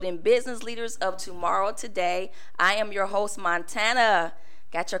Business Leaders of Tomorrow today. I am your host, Montana.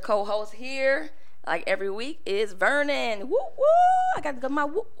 Got your co-host here, like every week, is Vernon. Woo woo! I got to get my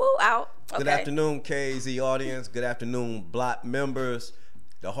woo woo out. Okay. Good afternoon, KZ audience. Good afternoon, Block members,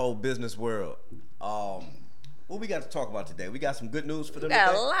 the whole business world. What we got to talk about today? We got some good news for them today?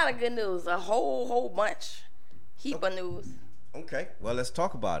 Got a lot of good news, a whole bunch, heap of news. Okay, well, let's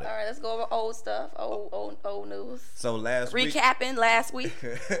talk about it. All right, let's go over old stuff, old news. So recapping last week.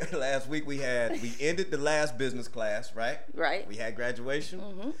 Last week we ended the last business class, right? Right. We had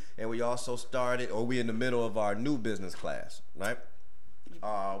graduation, and we also we in the middle of our new business class, right?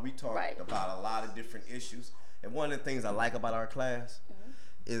 We talked about a lot of different issues, and one of the things I like about our class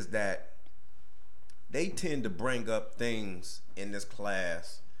is that they tend to bring up things in this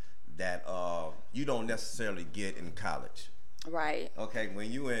class that you don't necessarily get in college. Right. Okay,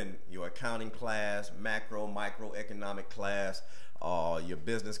 when you in your accounting class, microeconomic class, your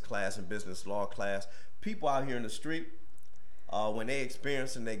business class and business law class, people out here in the street, when they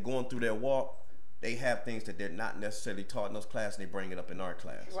experience and they going through their walk, they have things that they're not necessarily taught in those classes, and they bring it up in our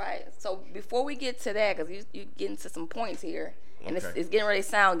class. Right. So before we get to that, because you getting to some points here, and it's getting ready to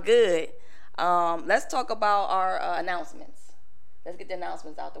sound good, let's talk about our announcements. Let's get the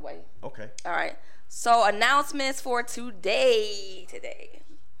announcements out the way. Okay. All right. So announcements for today.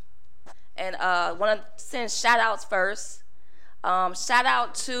 And want to send shout outs first. Shout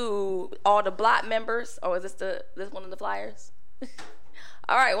out to all the Block members. Or is this one of the flyers?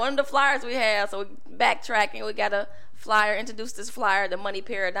 All right, one of the flyers we have. So we're backtracking. We got a flyer. Introduce this flyer, the Money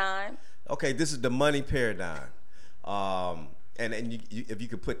Paradigm. Okay, this is the Money Paradigm. And if you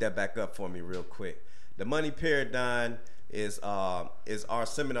could put that back up for me real quick. The Money Paradigm is our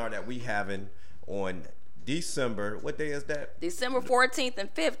seminar that we having on December, what day is that? December 14th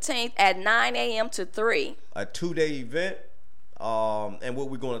and 15th at 9 a.m. to 3. A 2-day event. And what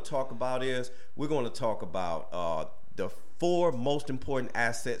we're going to talk about is we're going to talk about the 4 most important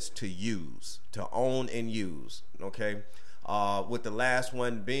assets to use, to own and use, okay? With the last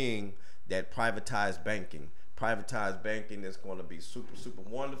one being that privatized banking. Privatized banking is going to be super, super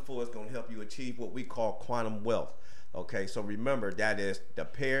wonderful. It's going to help you achieve what we call quantum wealth. Okay, so remember, that is the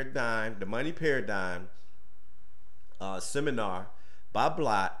Money Paradigm seminar by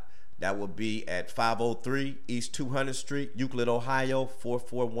Block. That will be at 503 East 200th Street, Euclid, Ohio,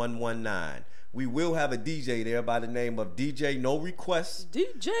 44119. We will have a DJ there by the name of DJ No Request.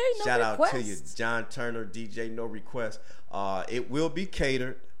 Shout out to you, John Turner, DJ No Request. It will be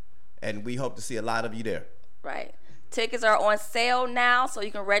catered, and we hope to see a lot of you there. Right. Tickets are on sale now, so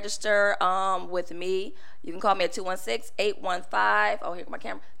you can register with me. You can call me at 216-815. Oh, here's my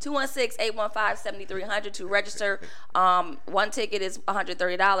camera. 216-815-7300 to register. One ticket is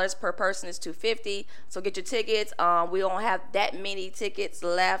 $130 per person is $250. So get your tickets. We don't have that many tickets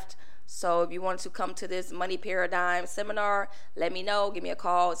left. So if you want to come to this Money Paradigm seminar, let me know. Give me a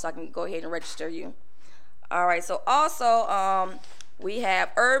call so I can go ahead and register you. All right. So also we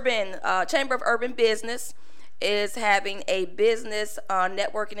have Chamber of Urban Business is having a business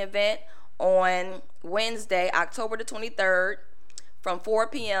networking event on Wednesday, October the 23rd from 4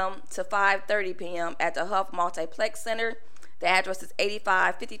 p.m. to 5:30 p.m. at the Huff Multiplex Center. The address is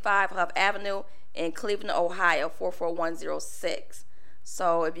 8555 Huff Avenue in Cleveland, Ohio, 44106.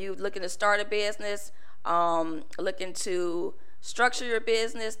 So if you're looking to start a business, looking to structure your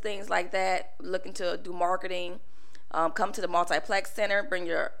business, things like that, looking to do marketing, come to the Multiplex Center, bring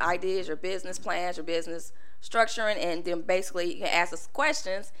your ideas, your business plans, your business structuring, and then basically you can ask us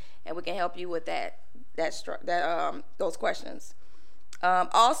questions and we can help you with those questions.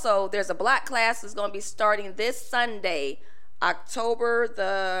 Also, there's a Block class that's going to be starting this Sunday,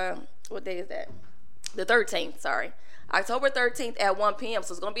 October what day is that? The 13th, sorry. October 13th at 1 p.m.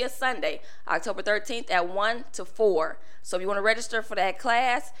 So it's going to be a Sunday, October 13th at 1 to 4. So if you want to register for that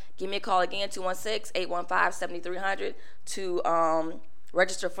class, give me a call again, 216-815-7300 to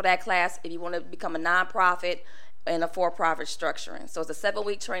register for that class if you want to become a nonprofit and a for-profit structuring. So it's a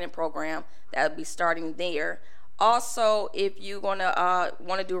 7-week training program that will be starting there. Also, if you're going to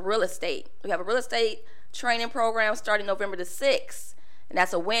want to do real estate, we have a real estate training program starting November the 6th, and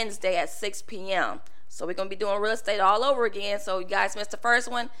that's a Wednesday at 6 p.m. So we're going to be doing real estate all over again. So you guys missed the first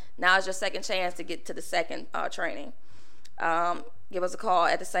one. Now is your second chance to get to the second training. Give us a call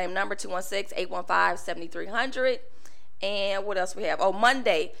at the same number, 216-815-7300. And what else we have? Oh,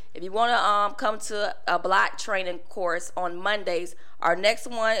 Monday. If you want to come to a Block training course on Mondays, our next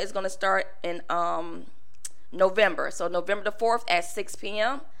one is going to start in November. So November the 4th at 6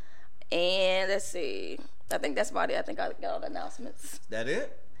 p.m. And let's see. I think that's about it. I think I got all the announcements. That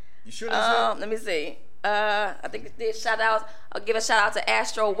it? You sure that's it? Let me see. I think it did shout out. I'll give a shout out to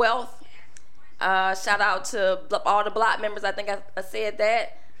Astro Wealth. Shout out to all the block members. I think I said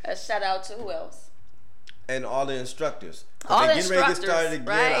that. Shout out to who else? And all the instructors. All the getting ready to get instructors, started again.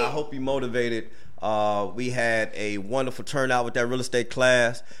 right. I hope you motivated. We had a wonderful turnout with that real estate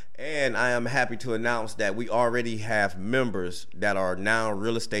class, and I am happy to announce that we already have members that are now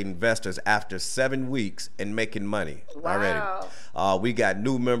real estate investors after 7 weeks and making money Wow. already. We got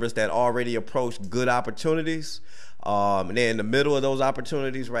new members that already approached good opportunities. And they're in the middle of those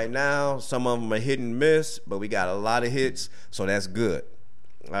opportunities right now. Some of them are hit and miss, but we got a lot of hits, so that's good.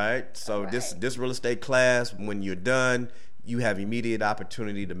 All right. So this real estate class, when you're done, you have immediate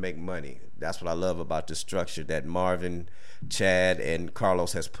opportunity to make money. That's what I love about the structure that Marvin, Chad, and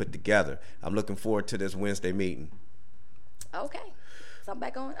Carlos has put together. I'm looking forward to this Wednesday meeting. Okay. So I'm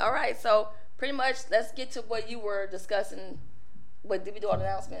back on. All right. So pretty much, let's get to what you were discussing. What did we do all the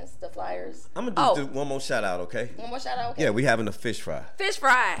announcements, the flyers? I'm gonna do one more shout out, okay? One more shout out. Okay. Yeah, we having a fish fry. Fish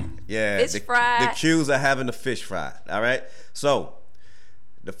fry. Yeah, Fish fry. The Q's are having a fish fry. All right. So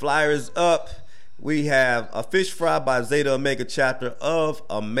the flyer is up. We have a fish fry by Zeta Omega chapter of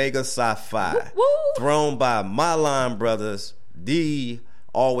Omega Psi Phi, Woo! thrown by my line brothers, the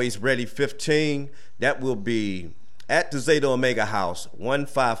Always Ready 15. That will be at the Zeta Omega House,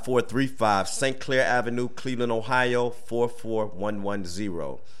 15435 St. Clair Avenue, Cleveland, Ohio,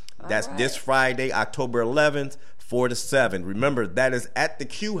 44110. That's right. this Friday, October 11th, 4 to 7. Remember, that is at the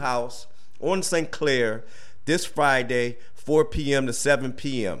Q House on St. Clair this Friday, 4 p.m. to 7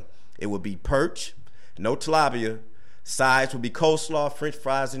 p.m. It will be perch, no tilapia. Sides will be coleslaw, French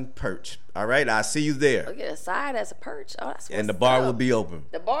fries, and perch. All right, I'll see you there. Look at a side as a perch. Oh, that's And the what's bar up. will be open.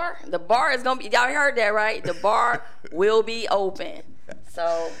 The bar is gonna be. Y'all heard that, right? The bar will be open.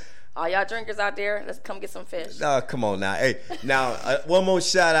 So, all y'all drinkers out there, let's come get some fish. Come on now. Hey, now one more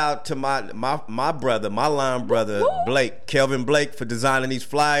shout out to my brother, my line brother, Woo! Blake, Kelvin Blake, for designing these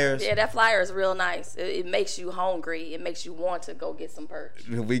flyers. Yeah, that flyer is real nice. It makes you hungry. It makes you want to go get some perch.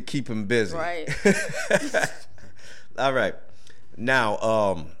 We keep him busy. Right. All right.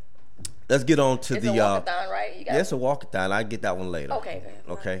 Now, let's get on to It's the. a walkathon, right? You got Yes, a walkathon. I get that one later. Okay.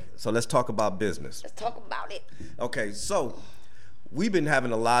 Okay. So let's talk about business. Let's talk about it. Okay, so we've been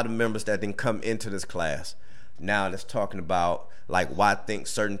having a lot of members that didn't come into this class. Now that's talking about like why think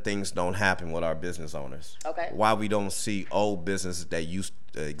certain things don't happen with our business owners. Okay. Why we don't see old businesses that used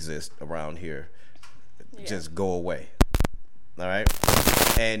to exist around here just go away. All right.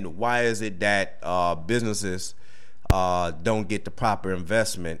 And why is it that businesses don't get the proper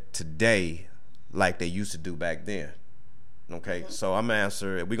investment today like they used to do back then? Okay, so I'm gonna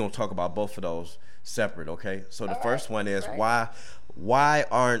answer. We're gonna talk about both of those separate. Okay, so the first one is why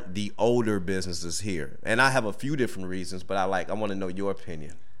aren't the older businesses here? And I have a few different reasons, but I want to know your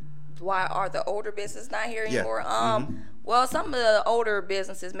opinion. Why are the older businesses not here Yeah. anymore? Well, some of the older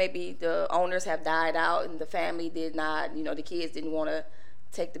businesses, maybe the owners have died out and the family did not, the kids didn't want to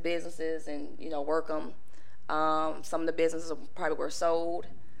take the businesses and, work them. Some of the businesses probably were sold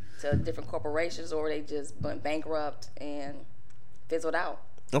to different corporations or they just went bankrupt and fizzled out.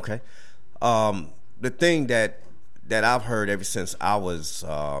 Okay. The thing that I've heard ever since I was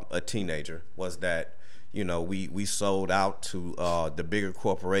a teenager was that we sold out to the bigger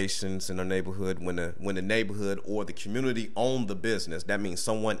corporations in the neighborhood when the neighborhood or the community owned the business. That means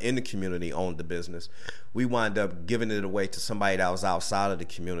someone in the community owned the business. We wind up giving it away to somebody that was outside of the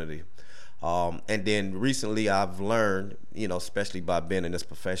community. And then recently I've learned, especially by being in this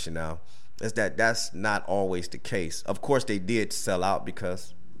profession now, is that that's not always the case. Of course, they did sell out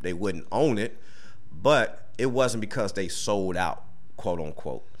because they wouldn't own it, but it wasn't because they sold out, quote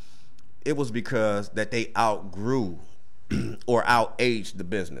unquote. It was because that they outgrew or outaged the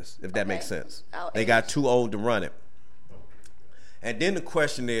business, if that makes sense. Outaged. They got too old to run it. And then the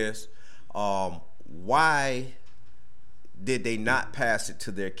question is, why did they not pass it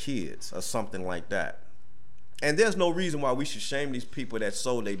to their kids or something like that? And there's no reason why we should shame these people that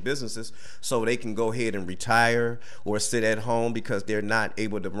sold their businesses so they can go ahead and retire or sit at home because they're not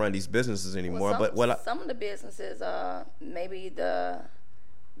able to run these businesses anymore. Some of the businesses, maybe the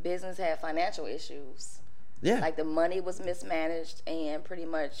business had financial issues. Yeah. Like the money was mismanaged and pretty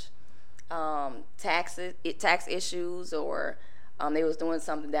much tax issues or they was doing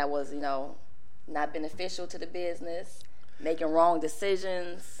something that was, not beneficial to the business, making wrong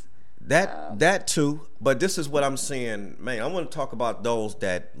decisions. That too, but this is what I'm saying, man. I want to talk about those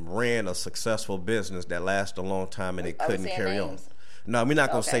that ran a successful business that lasted a long time and they couldn't carry names? on. No, we're not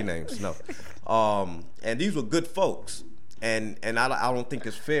gonna say names. No, and these were good folks, and I don't think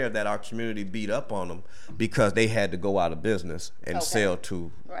it's fair that our community beat up on them because they had to go out of business and sell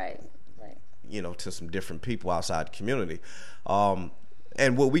to, right, to some different people outside the community.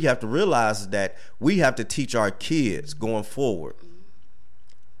 And what we have to realize is that we have to teach our kids going forward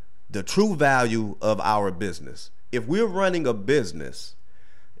the true value of our business. If we're running a business,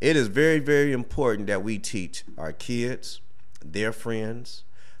 it is very, very important that we teach our kids, their friends,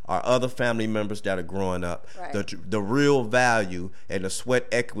 our other family members that are growing up, the real value and the sweat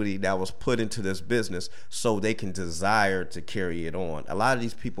equity that was put into this business so they can desire to carry it on. A lot of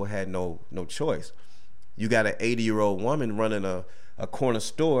these people had no choice. You got an 80-year-old woman running a corner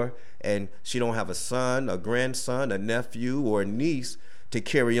store, and she don't have a son, a grandson, a nephew, or a niece to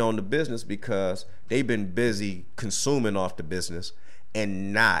carry on the business because they've been busy consuming off the business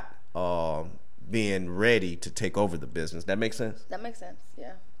and not being ready to take over the business. That makes sense? That makes sense,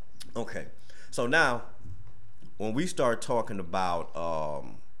 yeah. Okay. So now, when we start talking about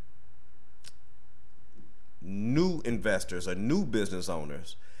new investors or new business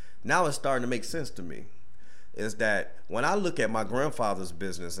owners, now it's starting to make sense to me. Is that when I look at my grandfather's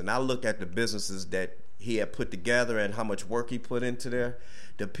business and I look at the businesses that he had put together and how much work he put into there,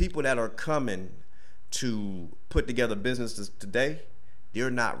 the people that are coming to put together businesses today,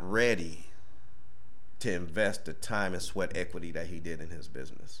 they're not ready to invest the time and sweat equity that he did in his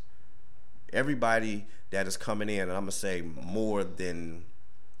business. Everybody that is coming in, and I'm going to say more than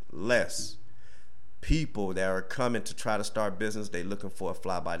less, people that are coming to try to start business, they're looking for a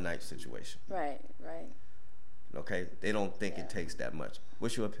fly-by-night situation. Right. Okay? They don't think it takes that much.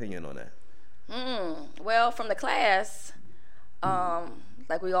 What's your opinion on that? Well, from the class,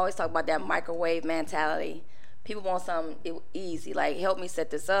 like we always talk about that microwave mentality. People want something easy, like help me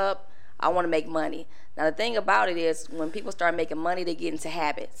set this up. I want to make money. Now, the thing about it is when people start making money, they get into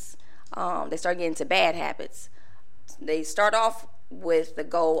habits. They start getting into bad habits. They start off with the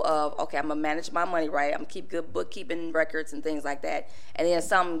goal of, okay, I'm going to manage my money right. I'm going to keep good bookkeeping records and things like that. And then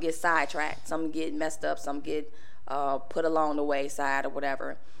some get sidetracked. Some get messed up. Some get put along the wayside or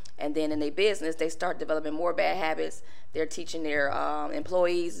whatever. And then in their business, they start developing more bad habits. They're teaching their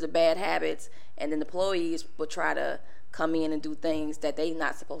employees the bad habits. And then the employees will try to come in and do things that they're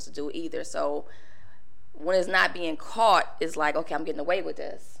not supposed to do either. So when it's not being caught, it's like, okay, I'm getting away with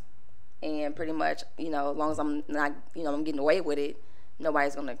this. And pretty much, as long as I'm not, I'm getting away with it,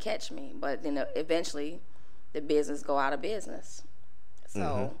 nobody's going to catch me. But then eventually the business go out of business.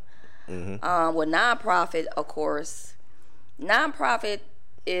 So with nonprofit, of course, nonprofit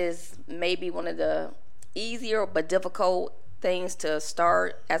is maybe one of the easier but difficult things to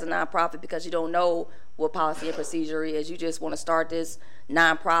start as a nonprofit because you don't know what policy and procedure is. You just want to start this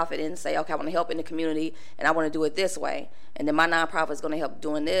nonprofit and say, okay, I want to help in the community and I want to do it this way. And then my nonprofit is going to help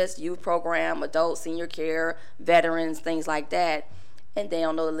doing this, youth program, adult, senior care, veterans, things like that. And they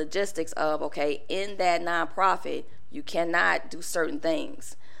don't know the logistics of, okay, in that nonprofit, you cannot do certain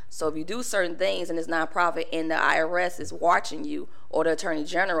things. So if you do certain things in this nonprofit and the IRS is watching you or the Attorney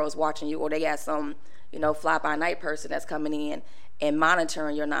General is watching you or they got some, fly-by-night person that's coming in and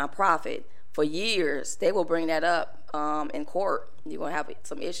monitoring your nonprofit for years, they will bring that up in court. You're going to have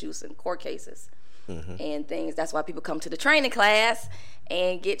some issues in court cases and things. That's why people come to the training class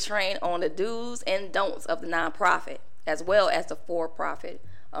and get trained on the do's and don'ts of the nonprofit as well as the for-profit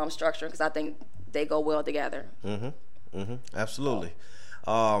structure because I think they go well together. Absolutely.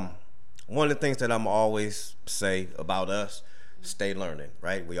 One of the things that I'm always say about us, stay learning,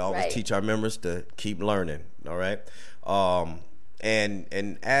 right? We always teach our members to keep learning, all right?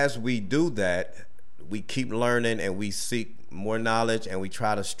 And as we do that, we keep learning and we seek more knowledge and we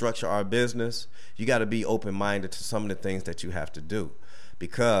try to structure our business. You got to be open-minded to some of the things that you have to do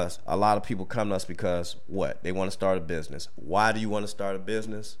because a lot of people come to us because what? They want to start a business. Why do you want to start a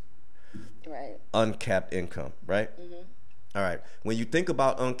business? Right. Uncapped income, right? All right. When you think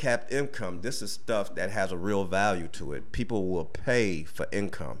about uncapped income, this is stuff that has a real value to it. People will pay for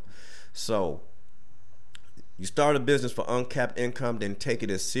income. So you start a business for uncapped income, then take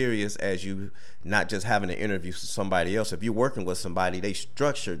it as serious as you not just having an interview with somebody else. If you're working with somebody, they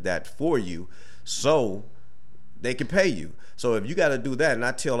structured that for you so they can pay you. So if you got to do that, and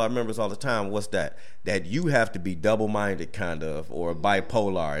I tell our members all the time, what's that? That you have to be double-minded kind of or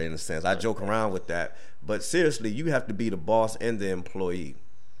bipolar in a sense. I joke around with that. But seriously, you have to be the boss and the employee.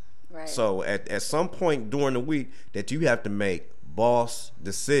 Right. So at some point during the week that you have to make boss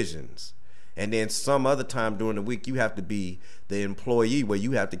decisions. And then some other time during the week, you have to be the employee where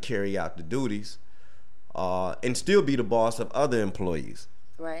you have to carry out the duties and still be the boss of other employees.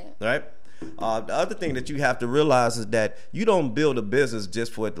 Right. Right? The other thing that you have to realize is that you don't build a business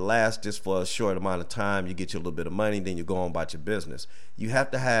just for it to last just for a short amount of time. You get you a little bit of money, then you go on about your business. You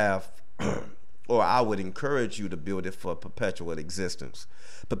have to have or I would encourage you to build it for perpetual existence.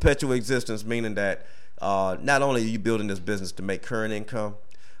 Perpetual existence meaning that not only are you building this business to make current income,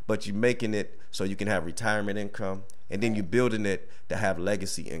 but you're making it so you can have retirement income, and then you're building it to have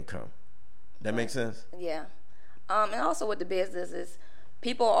legacy income. That makes sense? Yeah. And also with the business is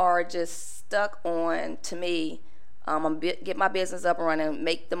people are just stuck on, to me, I'm get my business up and running,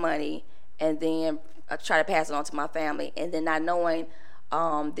 make the money, and then I try to pass it on to my family, and then not knowing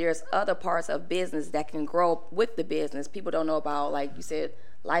there's other parts of business that can grow with the business. People don't know about, like you said,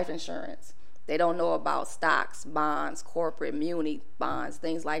 life insurance. They don't know about stocks, bonds, corporate muni bonds,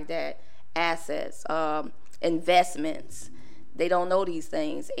 things like that, assets, investments. They don't know these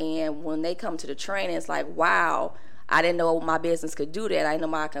things. And when they come to the training, it's like, wow, I didn't know my business could do that. I didn't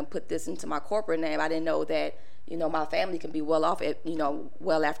know I can put this into my corporate name. I didn't know that, my family can be well off,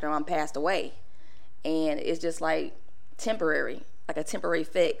 well after I'm passed away. And it's just like temporary, like a temporary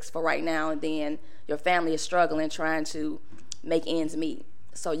fix for right now. And then your family is struggling, trying to make ends meet.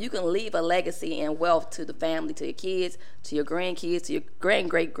 So you can leave a legacy and wealth to the family, to your kids, to your grandkids, to your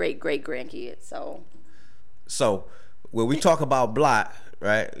great-great-great-great-grandkids. So when we talk about Blot,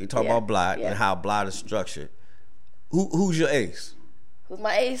 right? We talk about Blot yeah. and how Blot is structured. Who's your ace? Who's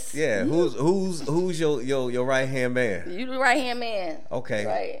my ace? Yeah, who's your right hand man? You the right hand man. Okay.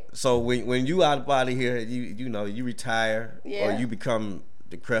 Right. So when you out of here, you retire or you become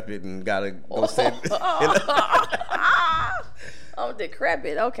decrepit and gotta go sit. I'm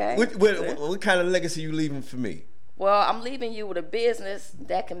decrepit. Okay. What kind of legacy you leaving for me? Well, I'm leaving you with a business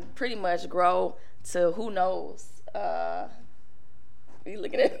that can pretty much grow to who knows. You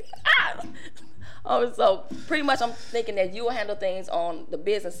looking at me? So pretty much I'm thinking that you will handle things on the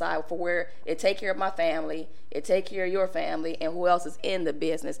business side for where it take care of my family, it take care of your family, and who else is in the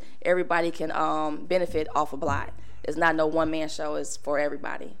business. Everybody can benefit off of Blot. It's not no one-man show. It's for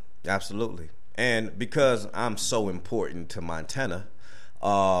everybody. Absolutely. And because I'm so important to Montana,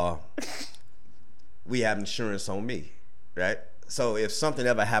 we have insurance on me, right? So if something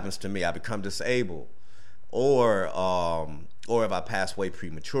ever happens to me, I become disabled, or if I pass away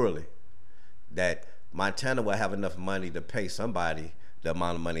prematurely, that Montana will have enough money to pay somebody the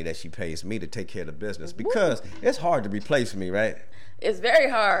amount of money that she pays me to take care of the business, because it's hard to replace me, right? It's very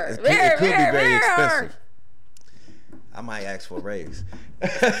hard. It could be very expensive. Hard. I might ask for a raise.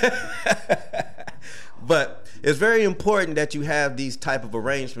 But it's very important that you have these type of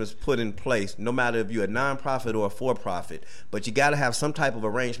arrangements put in place, no matter if you're a nonprofit or a for-profit. But you got to have some type of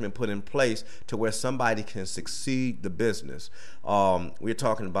arrangement put in place to where somebody can succeed the business. We're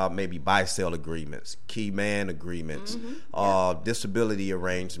talking about maybe buy-sell agreements, key man agreements, disability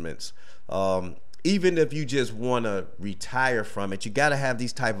arrangements. Even if you just want to retire from it, you got to have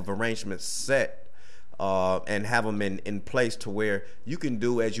these type of arrangements set. And have them in place to where you can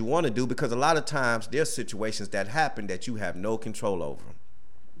do as you want to do, because a lot of times there's situations that happen that you have no control over.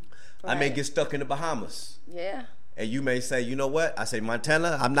 Right. I may get stuck in the Bahamas. Yeah. And you may say, you know what? I say,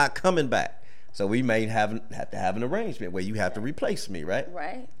 Montana, I'm not coming back. So we may have to have an arrangement where you have to replace me, right?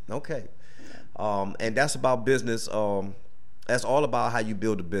 Right. Okay. And that's about business. That's all about how you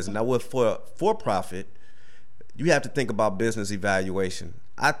build a business. Now, with for-profit, you have to think about business evaluation.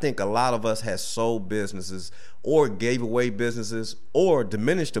 I think a lot of us has sold businesses or gave away businesses or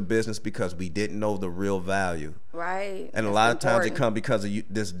diminished a business because we didn't know the real value. Right. And a lot of times it comes because of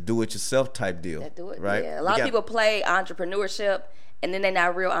this do-it-yourself type deal. Right? Yeah. A lot of people play entrepreneurship and then they're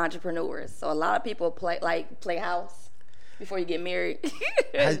not real entrepreneurs. So a lot of people play house before you get married.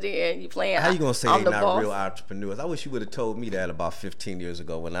 Then you playing. How you gonna say they're not real entrepreneurs? I wish you would have told me that about 15 years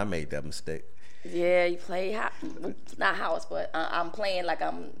ago when I made that mistake. Yeah, you play not house, but I'm playing like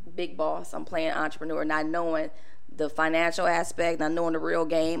I'm big boss. I'm playing entrepreneur, not knowing the financial aspect, not knowing the real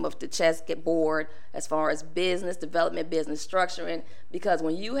game of the chess board as far as business development, business structuring. Because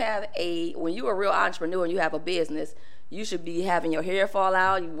when you're a real entrepreneur and you have a business, you should be having your hair fall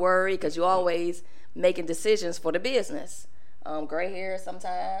out. You worry because you're always making decisions for the business. Gray hair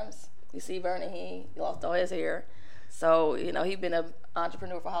sometimes. You see Vernon, he lost all his hair. So, he's been an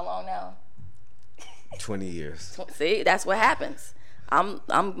entrepreneur for how long now? 20 years. See, that's what happens.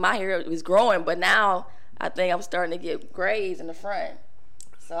 My hair is growing, but now I think I'm starting to get grays in the front.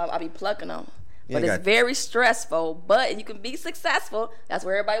 So I'll be plucking them. But it's very stressful, but you can be successful. That's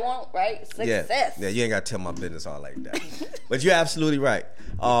where everybody wants, right? Success. Yeah, you ain't got to tell my business all like that. But you're absolutely right.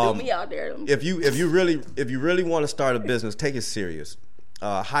 Threw me out there. If you really want to start a business, take it serious.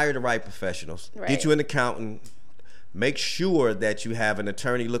 Hire the right professionals. Right. Get you an accountant. Make sure that you have an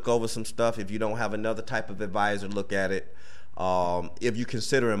attorney look over some stuff if you don't have another type of advisor look at it. if you're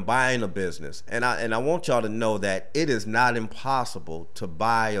considering buying a business. And I want y'all to know that it is not impossible to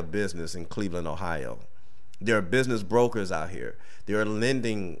buy a business in Cleveland, Ohio. There are business brokers out here. There are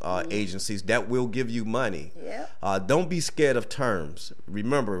lending agencies that will give you money. Yep. Don't be scared of terms.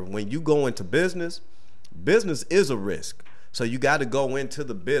 Remember, when you go into business, business is a risk. So you got to go into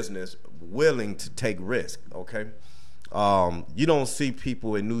the business willing to take risk, okay? You don't see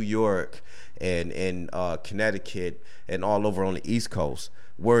people in New York and in Connecticut and all over on the East Coast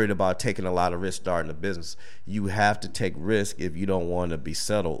worried about taking a lot of risk starting a business. You have to take risk if you don't want to be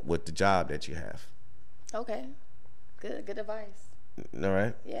settled with the job that you have. Okay. Good advice. All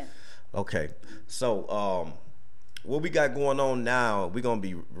right? Yeah. Okay. So what we got going on now, we're going to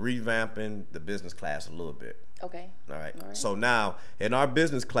be revamping the business class a little bit. Okay. All right. So now, in our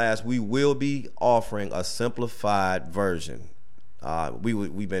business class, we will be offering a simplified version.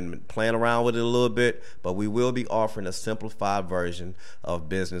 We've been playing around with it a little bit, but we will be offering a simplified version of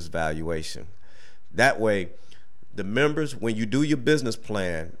business valuation. That way, the members, when you do your business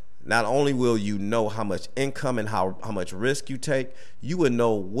plan, not only will you know how much income and how much risk you take, you will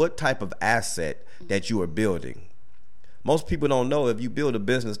know what type of asset that you are building. Most people don't know if you build a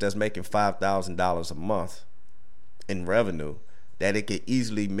business that's making $5,000 a month in revenue, that it could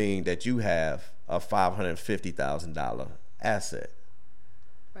easily mean that you have a $550,000 asset.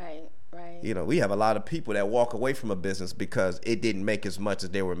 Right. You know, we have a lot of people that walk away from a business because it didn't make as much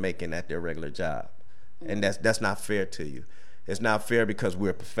as they were making at their regular job. And that's not fair to you. It's not fair because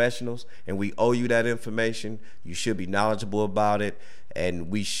we're professionals and we owe you that information. You should be knowledgeable about it, and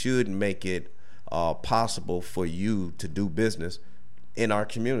we should make it possible for you to do business in our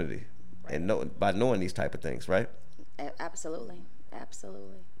community, and by knowing these type of things, right? Absolutely.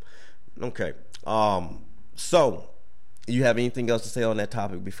 Okay. So, you have anything else to say on that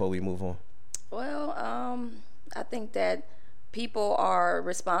topic before we move on? Well, I think that people are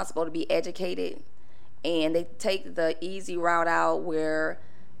responsible to be educated, and they take the easy route out where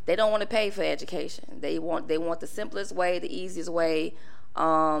they don't want to pay for education. They want the simplest way, the easiest way.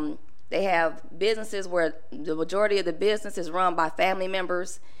 They have businesses where the majority of the business is run by family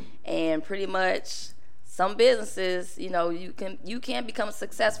members, and pretty much some businesses, you can become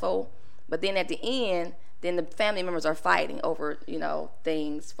successful, but then at the end, then the family members are fighting over,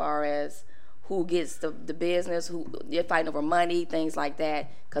 things as far as who gets the business, who they're fighting over money, things like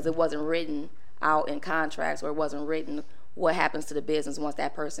that, because it wasn't written out in contracts, or it wasn't written what happens to the business once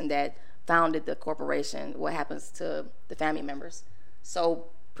that person that founded the corporation, what happens to the family members. So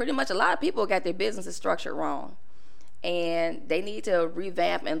pretty much a lot of people got their businesses structured wrong, and they need to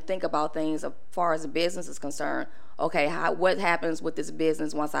revamp and think about things as far as the business is concerned. Okay, what happens with this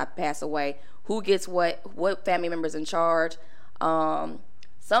business once I pass away? Who gets what family members in charge?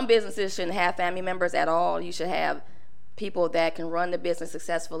 Some businesses shouldn't have family members at all. You should have people that can run the business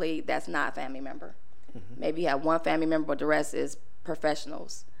successfully that's not a family member. Maybe you have one family member, but the rest is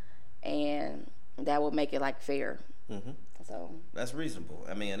professionals, and that will make it fair. So that's reasonable.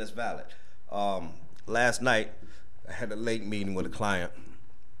 I mean, it's valid. Last night I had a late meeting with a client,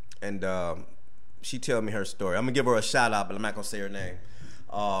 and she told me her story. I'm gonna give her a shout out, but I'm not gonna say her name.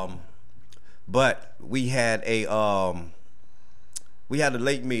 But we had a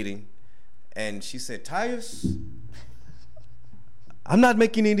late meeting, and she said, "Tyus, I'm not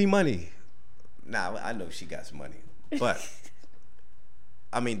making any money." Now, I know she got some money, but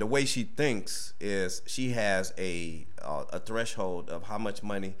I mean, the way she thinks is she has a threshold of how much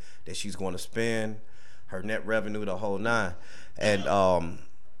money that she's going to spend, her net revenue, the whole nine, and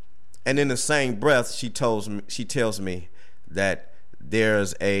in the same breath, she tells me that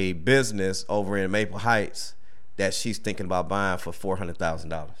there's a business over in Maple Heights that she's thinking about buying for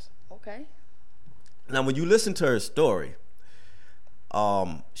 $400,000. Okay. Now, when you listen to her story,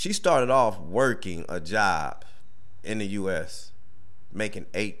 she started off working a job in the U.S. making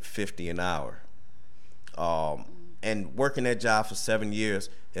 $8.50 an hour, and working that job for 7 years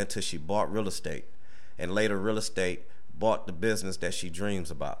until she bought real estate, and later real estate bought the business that she dreams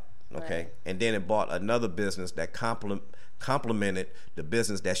about. Okay, right. And then it bought another business that complemented the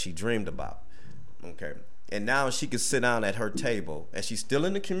business that she dreamed about. Okay, and now she can sit down at her table, and she's still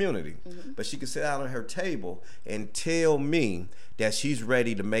in the community, but she can sit down at her table and tell me that she's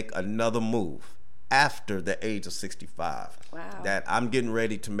ready to make another move after the age of 65. Wow. That I'm getting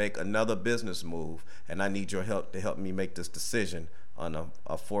ready to make another business move, and I need your help to help me make this decision on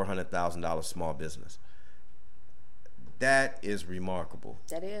a $400,000 small business. That is remarkable.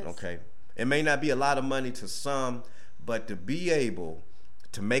 That is. Okay. It may not be a lot of money to some, but to be able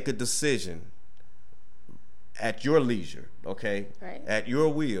to make a decision at your leisure, okay, right, at your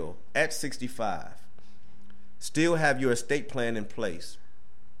will, at 65, still have your estate plan in place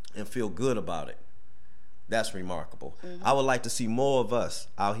and feel good about it. That's remarkable. I would like to see more of us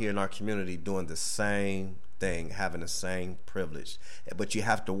out here in our community doing the same thing, having the same privilege. But you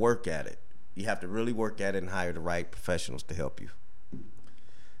have to work at it. You have to really work at it and hire the right professionals to help you.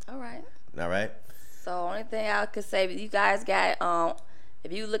 All right. All right. So only thing I could say, if you guys got,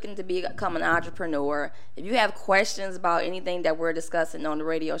 if you're looking to become an entrepreneur, if you have questions about anything that we're discussing on the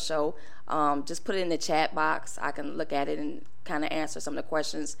radio show, just put it in the chat box. I can look at it and kind of answer some of the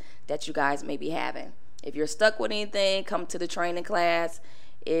questions that you guys may be having. If you're stuck with anything, come to the training class.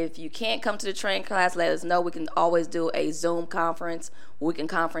 If you can't come to the training class, let us know. We can always do a Zoom conference. We can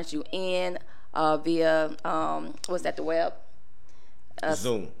conference you in via, what's that, the web?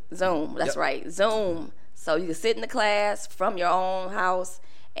 Zoom. Zoom, that's right, Zoom. So you can sit in the class from your own house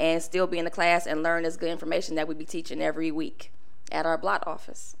and still be in the class and learn this good information that we be teaching every week at our block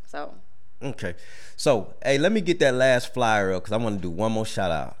office. So. Okay. So, hey, let me get that last flyer up because I want to do one more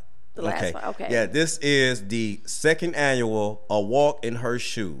shout out. The last one, okay. Yeah, this is the second annual A Walk in Her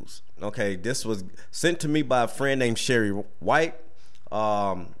Shoes. Okay, this was sent to me by a friend named Sherry White.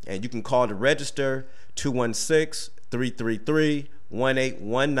 And you can call to register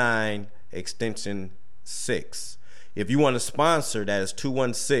 216-333-1819 extension 6. If you want to sponsor, that is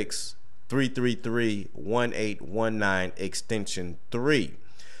 216-333-1819 extension 3.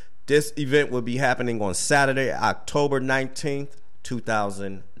 This event will be happening on Saturday, October 19th,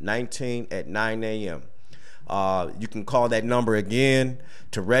 2019 at 9 a.m. You can call that number again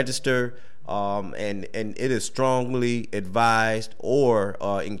to register, and it is strongly advised or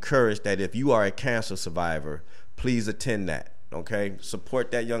encouraged that if you are a cancer survivor, please attend that. Okay, support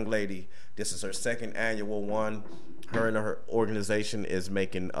that young lady. This is her second annual one. Her and her organization is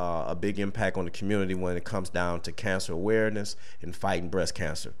making a big impact on the community when it comes down to cancer awareness and fighting breast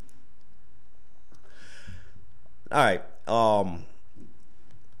cancer. All right.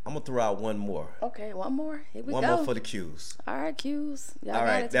 I'm going to throw out one more. Okay, one more. Here we go. One more for the Q's. All right, Q's. Y'all all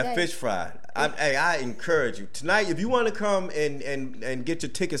right, that fish fry. I encourage you. Tonight, if you want to come and get your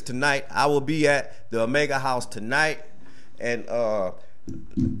tickets tonight, I will be at the Omega House tonight. And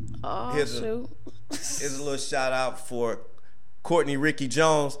here's a little shout out for Courtney Ricky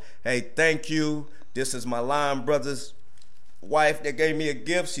Jones. Hey, thank you. This is my Lime Brothers wife that gave me a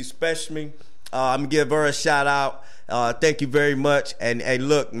gift. She special me. I'm going to give her a shout out. Thank you very much. And hey,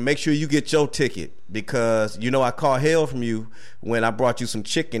 look, make sure you get your ticket because, you know, I caught hell from you when I brought you some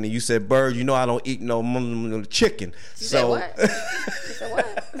chicken and you said, Bird, you know I don't eat no chicken. She said what? She said what?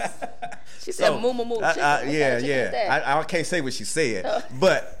 She said moo chicken. Yeah. I can't say what she said.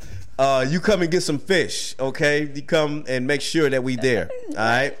 But you come and get some fish, okay? You come and make sure that we there, all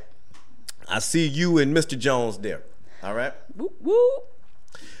right? I see you and Mr. Jones there, all right? Woo, woo. All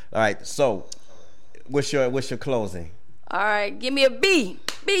right, so what's your closing? All right, give me a B.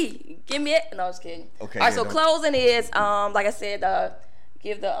 Give me it. No, I was kidding. Okay. All right, so closing is like I said,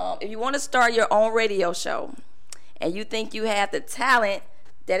 if you want to start your own radio show and you think you have the talent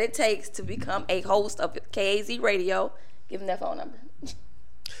that it takes to become a host of KAZ Radio, give them that phone number.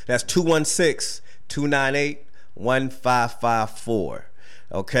 That's 216-298-1554.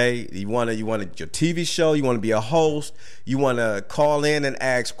 Okay, you want your TV show, you want to be a host, you want to call in and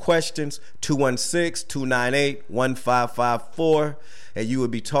ask questions, 216-298-1554, and you will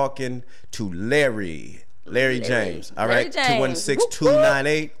be talking to Larry James. All right,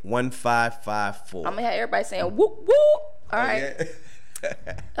 216-298-1554. I'm gonna have everybody saying whoop whoop. All right. Yeah.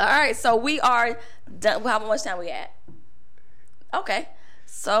 All right, so we are done. How much time we at? Okay,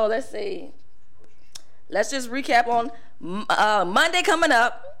 so let's see. Let's just recap on Monday coming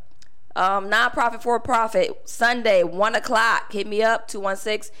up. Nonprofit for profit. Sunday, 1 o'clock. Hit me up,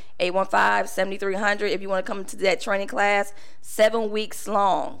 216-815-7300 if you want to come to that training class. 7 weeks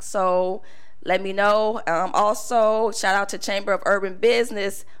long. So let me know. Also, shout out to Chamber of Urban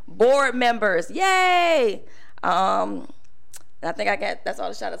Business board members. Yay! I think that's all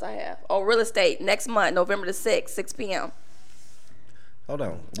the shout outs I have. Oh, real estate next month, November the 6th, 6 p.m. Hold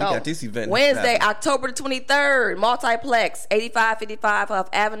on. We got this event. Wednesday, October the 23rd, Multiplex, 8555 Huff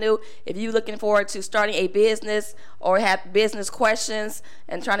Avenue. If you're looking forward to starting a business or have business questions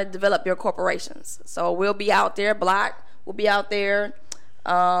and trying to develop your corporations. So we'll be out there. Block will be out there.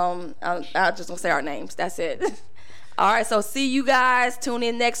 I'm just going to say our names. That's it. All right, so see you guys. Tune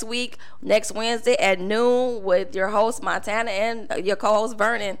in next week, next Wednesday at noon with your host, Montana, and your co-host,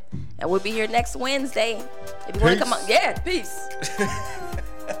 Vernon. And we'll be here next Wednesday. If you want to come on. Yeah, peace.